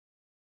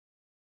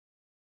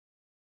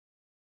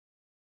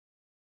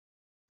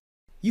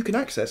You can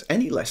access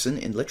any lesson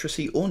in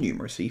literacy or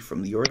numeracy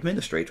from your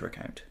administrator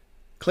account.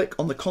 Click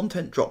on the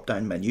Content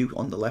drop-down menu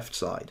on the left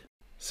side.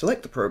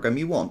 Select the program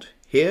you want.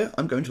 Here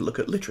I'm going to look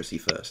at literacy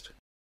first.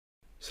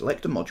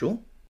 Select a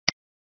module.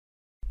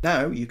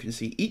 Now you can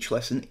see each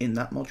lesson in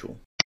that module.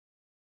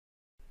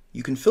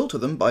 You can filter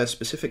them by a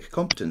specific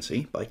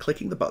competency by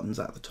clicking the buttons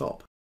at the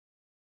top.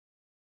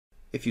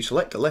 If you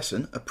select a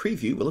lesson, a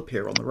preview will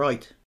appear on the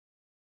right.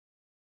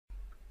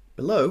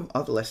 Below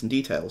are the lesson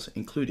details,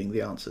 including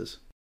the answers.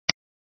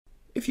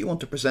 If you want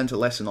to present a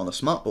lesson on a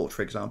smartboard,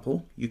 for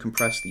example, you can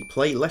press the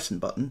Play Lesson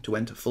button to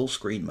enter full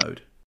screen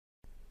mode.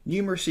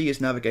 Numeracy is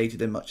navigated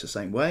in much the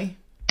same way.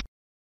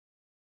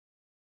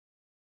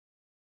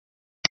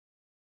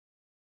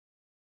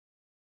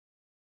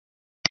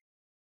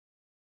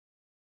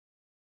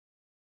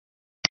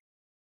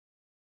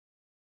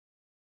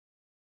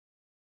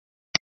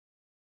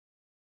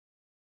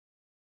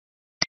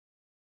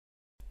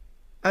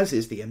 As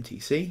is the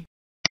MTC.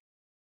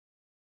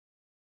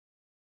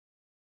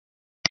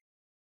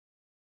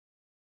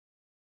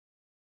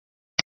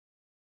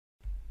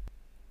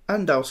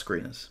 And our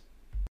screeners.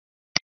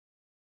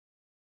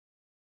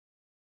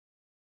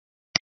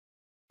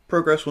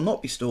 Progress will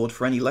not be stored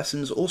for any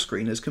lessons or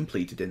screeners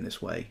completed in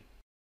this way.